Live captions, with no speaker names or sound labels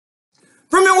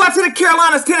From Milwaukee to the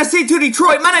Carolinas, Tennessee to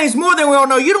Detroit, my name's more than we all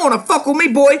know. You don't want to fuck with me,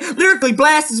 boy. Lyrically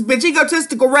blast this bitch.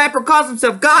 Egotistical rapper calls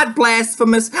himself God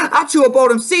blasphemous. I'll chew up all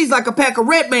them C's like a pack of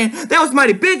Red Man. That was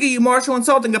mighty big of you, Marshall,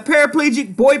 insulting a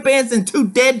paraplegic, boy bands, and two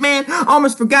dead man.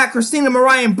 Almost forgot Christina,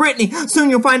 Mariah, and Brittany. Soon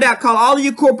you'll find out. Call all of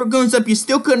your corporate goons up. You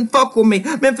still couldn't fuck with me.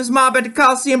 Memphis Mob at the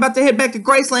Coliseum, about to head back to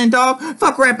Graceland, dog.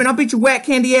 Fuck rapping. I'll beat your whack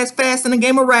candy ass fast in a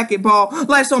game of racquetball.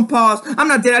 Life's on pause. I'm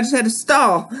not dead. I just had to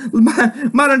stall.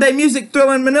 Modern day music thriller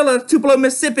in Manila, Tupelo,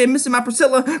 Mississippi, missing my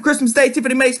Priscilla. Christmas Day,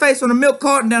 Tiffany Mae's face on a milk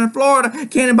carton down in Florida.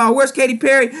 Cannonball, where's Katy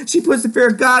Perry? She puts the fear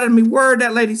of God in me. Word,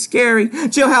 that lady's scary.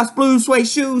 Jailhouse blues, suede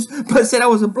shoes, but said I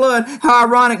was a blood. How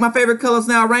ironic. My favorite color's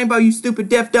now a rainbow, you stupid,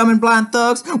 deaf, dumb, and blind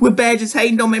thugs. With badges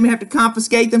hating, don't make me have to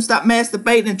confiscate them. Stop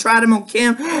masturbating and try them on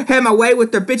Kim. Had my way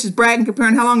with their bitches bragging,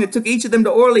 comparing how long it took each of them to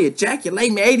orally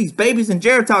ejaculate me. 80s babies and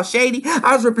Geritol shady.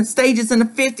 I was ripping stages in the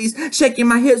 50s, shaking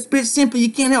my hips, bitch. Simply,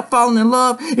 you can't help falling in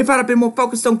love. If I'd have been more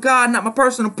focused on God, not my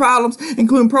personal problems,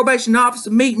 including probation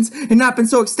officer meetings, and not been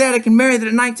so ecstatic and married that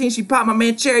at 19 she popped my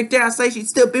man cherry. Dare I say she'd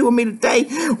still be with me today?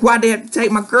 Why'd they have to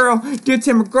take my girl? Dear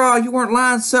Tim McGraw, you weren't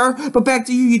lying, sir. But back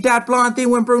to you, you died blonde, then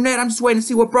went brunette. I'm just waiting to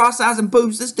see what bra size and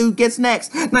boobs this dude gets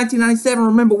next. 1997,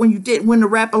 remember when you didn't win the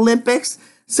rap Olympics?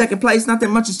 Second place, not that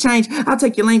much has changed. I'll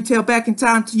take your lame tail back in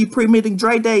time to your pre-meeting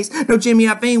Dre days. No Jimmy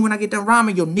Iovine, when I get done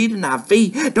rhyming, you'll need an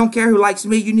IV. Don't care who likes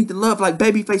me, you need to love like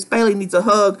Babyface Bailey needs a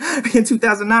hug. In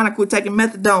 2009, I quit taking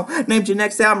methadone. Named your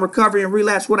next album Recovery and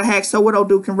Relapse. What a hack, so what old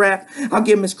dude can rap. I'll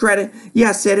give him his credit. Yeah,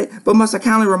 I said it, but must I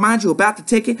kindly remind you about the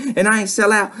ticket? And I ain't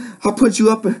sell out. I'll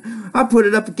put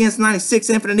it up against 96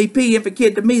 Infinite EP. Infant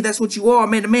kid to me, that's what you are.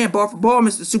 Man to man, bar for bar,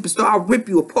 Mr. Superstar. I'll rip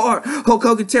you apart. Hulk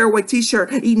Hogan tearaway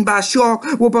t-shirt, eaten by a shark.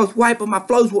 We're both white, but my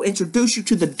flows will introduce you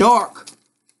to the dark.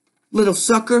 Little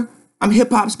sucker, I'm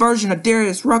hip-hop's version of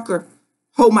Darius Rucker.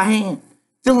 Hold my hand,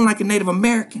 feeling like a Native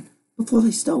American before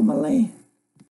they stole my land.